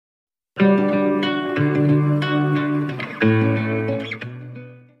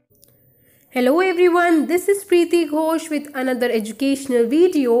Hello everyone, this is Preeti Ghosh with another educational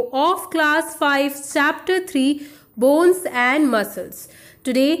video of Class 5 Chapter 3 Bones and Muscles.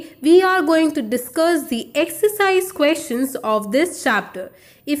 Today we are going to discuss the exercise questions of this chapter.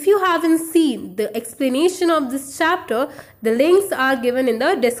 If you haven't seen the explanation of this chapter, the links are given in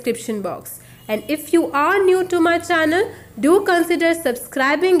the description box. And if you are new to my channel, do consider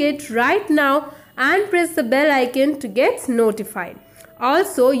subscribing it right now and press the bell icon to get notified.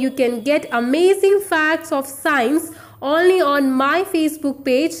 Also, you can get amazing facts of science only on my Facebook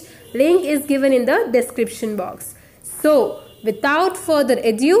page. Link is given in the description box. So, without further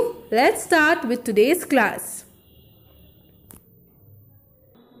ado, let's start with today's class.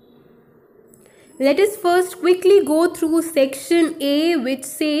 Let us first quickly go through section A, which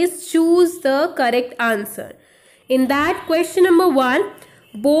says choose the correct answer. In that, question number 1,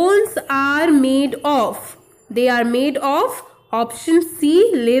 bones are made of. They are made of option C,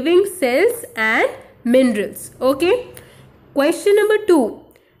 living cells and minerals. Okay. Question number 2.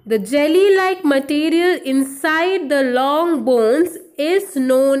 The jelly-like material inside the long bones is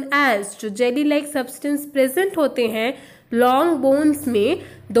known as. जो jelly-like substance present होते हैं long bones में,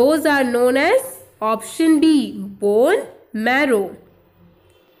 those are known as option B, bone marrow.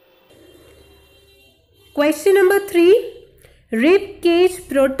 Question number 3. Rib cage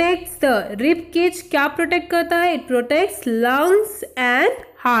protects the. Rib cage क्या protect करता है? It protects lungs and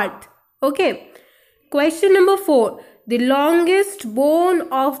heart. Okay. Question number 4. The longest bone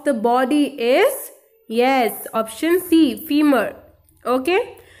of the body is? Yes, option C, femur.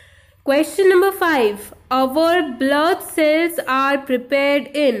 Okay. Question number 5. Our blood cells are prepared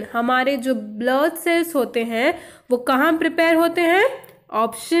in. हमारे जो blood cells होते हैं वो कहाँ prepare होते हैं?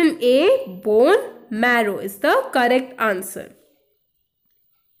 Option A, bone marrow is the correct answer.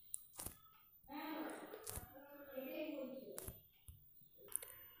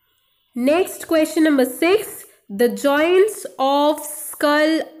 Next, question number 6. The joints of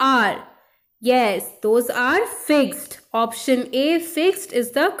skull are. Yes, those are fixed. Option A, fixed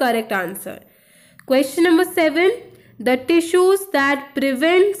is the correct answer. Question number 7. The tissues that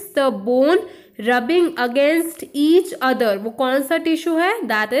prevents the bone rubbing against each other. वो कौन सा tissue है?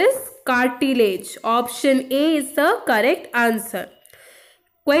 That is cartilage. Option A is the correct answer.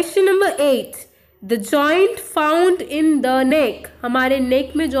 Question number 8. The joint found in the neck. हमारे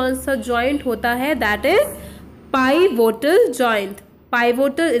neck में जौन सा joint होता है, that is pivotal joint.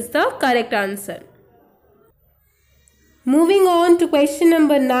 Pivotal is the correct answer. Moving on to question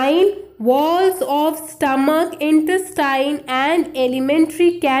number 9. Walls of stomach, intestine and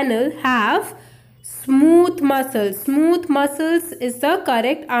alimentary canal have smooth muscles. Smooth muscles is the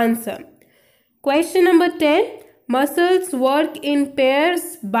correct answer. Question number 10. Muscles work in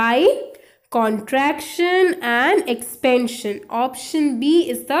pairs by contraction and expansion. Option B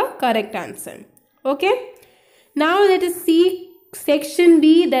is the correct answer. Okay. Now let us see section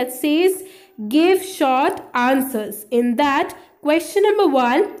B that says give short answers. In that, question number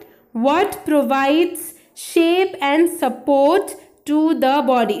 1. What provides shape and support to the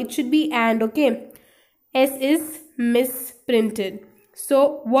body? It should be and, okay. S is misprinted.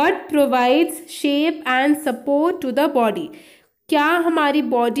 So, what provides shape and support to the body? क्या हमारी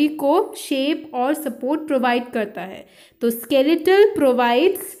body को shape और support provide करता है? तो skeletal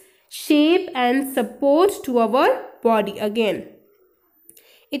provides shape and support to our body. Again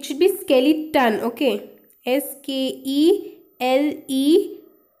it should be skeleton. Okay, SKELETON.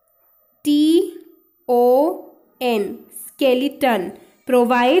 skeleton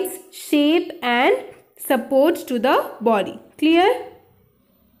provides shape and support to the body. Clear?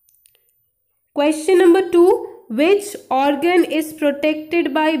 Question number 2. Which organ is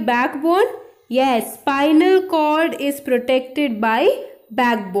protected by backbone? Yes, spinal cord is protected by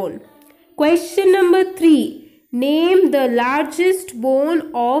backbone. Question number 3. Name the largest bone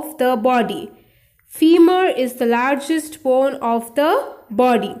of the body. Femur is the largest bone of the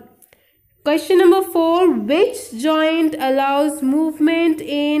body. Question number 4. Which joint allows movement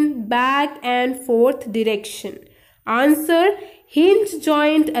in back and forth direction? Answer. Hinge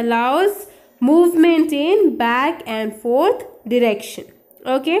joint allows movement in back and forth direction.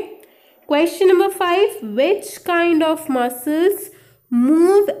 Okay. Question number 5. Which kind of muscles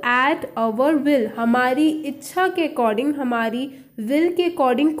move at our will? हमारी इच्छा के according, हमारी will के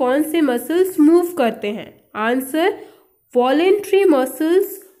according कौन से muscles move करते हैं? Answer. Voluntary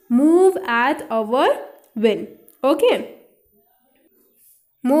muscles move at our will. Okay.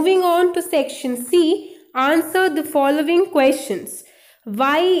 Moving on to section C. Answer the following questions.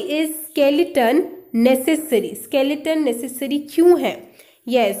 Why is skeleton necessary? Skeleton necessary क्यों है?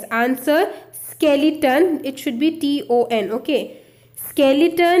 Yes, answer skeleton. It should be TON. Okay.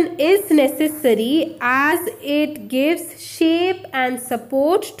 skeleton is necessary as it gives shape and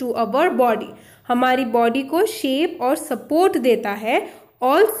support to our body. हमारी body को shape और support देता है.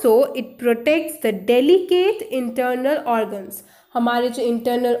 Also it protects the delicate internal organs. हमारे जो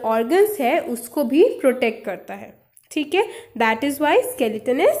internal organs है उसको भी प्रोटेक्ट करता है. ठीक है, that is why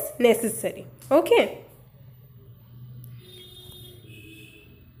skeleton is necessary. Okay,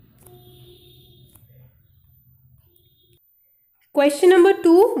 question number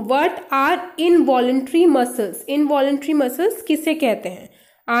 2, what are involuntary muscles. Involuntary muscles किसे कहते हैं?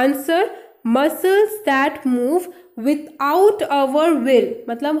 Answer, muscles that move without our will.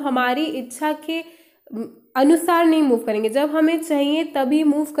 मतलब हमारी इच्छा के अनुसार नहीं मूव करेंगे, जब हमें चाहिए तभी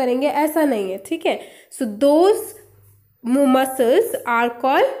मूव करेंगे, ऐसा नहीं है. ठीक है, so those muscles are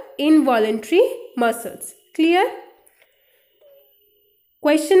called involuntary muscles. Clear?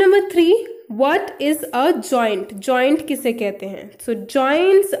 Question number 3, what is a joint. Joint किसे कहते हैं? सो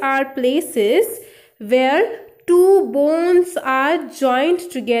joints are places where to bones are joined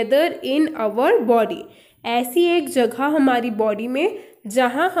together in our body. ऐसी एक जगह हमारी बॉडी में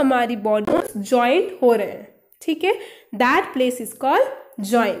जहां हमारी बॉडी जॉइंट हो रहे हैं. ठीक है, that place is called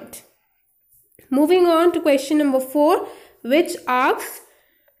joint. Moving on to question number 4, which asks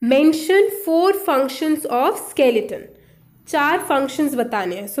mention 4 functions of skeleton. 4 functions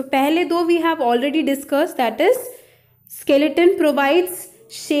बताने हैं. सो पहले 2 we have already discuss, that is skeleton provides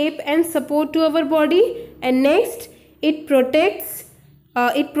shape and support to our body, and next it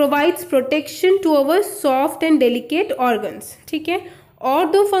provides protection to our soft and delicate organs. ठीक है, और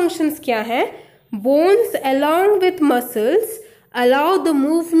 2 functions क्या हैं? Bones along with muscles allow the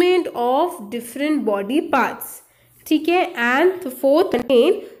movement of different body parts. ठीक है, and the 4th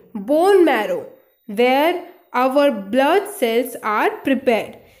contain bone marrow where our blood cells are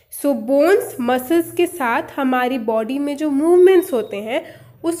prepared. So bones muscles के साथ हमारी बॉडी में जो मूवमेंट्स होते हैं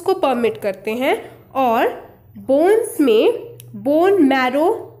उसको परमिट करते हैं, और बोन्स में बोन मैरो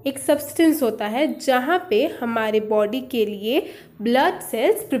एक सब्सटेंस होता है जहाँ पे हमारे बॉडी के लिए ब्लड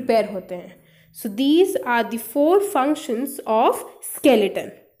सेल्स प्रिपेयर होते हैं. So these are the 4 functions of skeleton.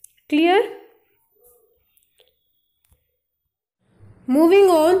 Clear? Moving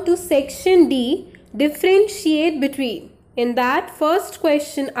on to section D, differentiate between. In that, first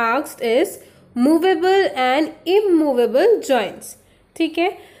question asked is movable and immovable joints. ठीक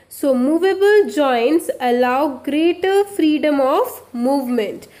है, so movable joints allow greater freedom of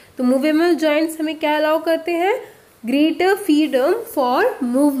movement. तो movable joints हमें क्या allow करते हैं? greater freedom for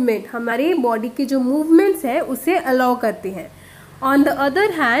movement. हमारे body के जो movements है उसे allow करते हैं. On the other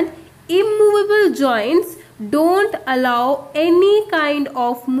hand, immovable joints don't allow any kind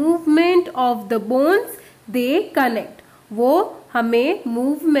of movement of the bones they connect. वो हमें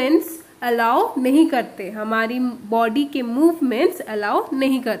movements अलाउ नहीं करते, हमारी बॉडी के मूवमेंट्स अलाउ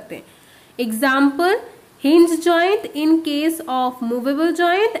नहीं करते. Example, hinge joint in case of movable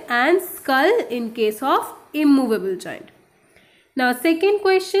joint and school in case of immovable joint. Now second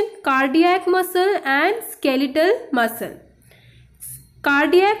question, cardiac muscle and skeletal muscle.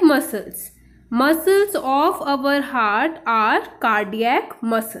 Cardiac muscles, muscles of our heart are cardiac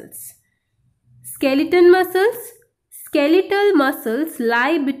muscles. Skeletal muscles, skeletal muscles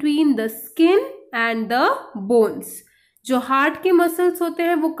lie between the skin and the bones. जो heart के muscles होते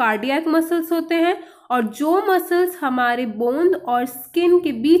हैं वो cardiac muscles होते हैं, और जो muscles हमारे बोन और स्किन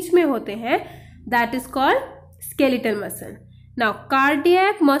के बीच में होते हैं that is called skeletal muscle. Now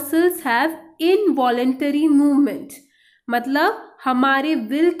cardiac muscles have involuntary movement. मतलब हमारे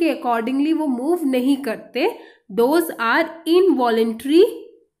विल के अकॉर्डिंगली वो मूव नहीं करते. Those are involuntary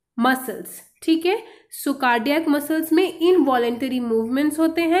muscles. ठीक है, सो कार्डियक मसल्स में इनवॉलेंटरी मूवमेंट्स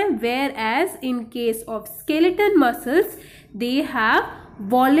होते हैं, where as in case of skeleton muscles they have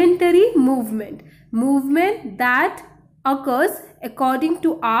voluntary movement that occurs according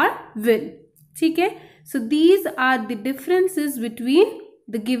to our will. ठीक है, so these are the differences between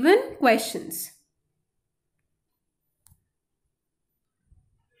the given questions.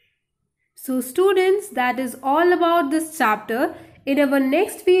 So students, that is all about this chapter. In our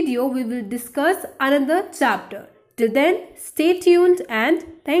next video, we will discuss another chapter. Till then, stay tuned and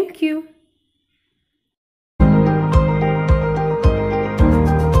thank you.